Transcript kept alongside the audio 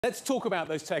Let's talk about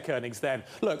those tech earnings then.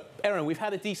 Look, Erin, we've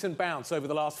had a decent bounce over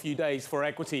the last few days for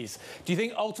equities. Do you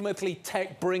think ultimately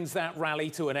tech brings that rally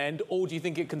to an end, or do you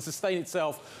think it can sustain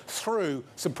itself through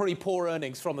some pretty poor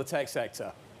earnings from the tech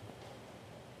sector?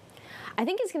 I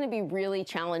think it's going to be really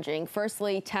challenging.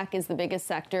 Firstly, tech is the biggest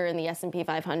sector in the S&P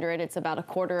 500. It's about a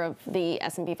quarter of the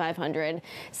S&P 500.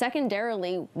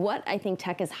 Secondarily, what I think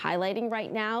tech is highlighting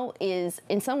right now is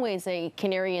in some ways a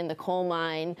canary in the coal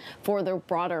mine for the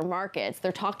broader markets.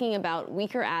 They're talking about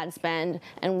weaker ad spend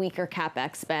and weaker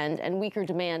CapEx spend and weaker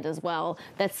demand as well.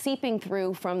 That's seeping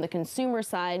through from the consumer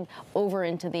side over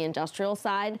into the industrial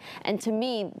side. And to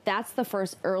me, that's the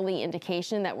first early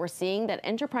indication that we're seeing that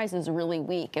enterprise is really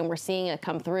weak, and we're seeing it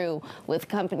come through with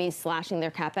companies slashing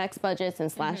their CapEx budgets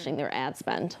and slashing their ad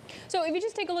spend. So if you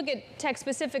just take a look at tech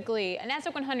specifically, a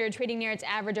Nasdaq 100 trading near its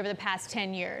average over the past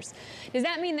 10 years, does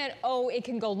that mean that, it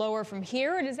can go lower from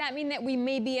here? Or does that mean that we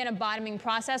may be in a bottoming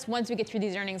process once we get through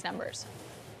these earnings numbers?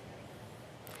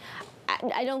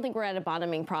 I don't think we're at a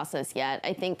bottoming process yet.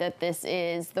 I think that this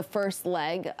is the first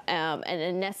leg and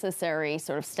a necessary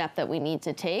sort of step that we need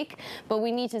to take. But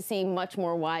we need to see much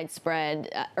more widespread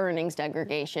earnings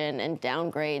degradation and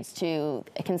downgrades to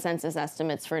consensus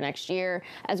estimates for next year,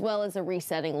 as well as a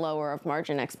resetting lower of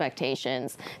margin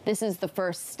expectations. This is the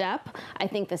first step. I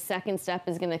think the second step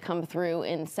is going to come through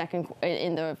in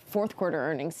the fourth quarter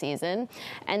earnings season.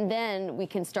 And then we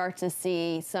can start to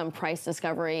see some price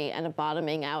discovery and a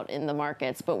bottoming out in the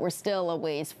markets, but we're still a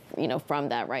ways, from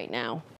that right now.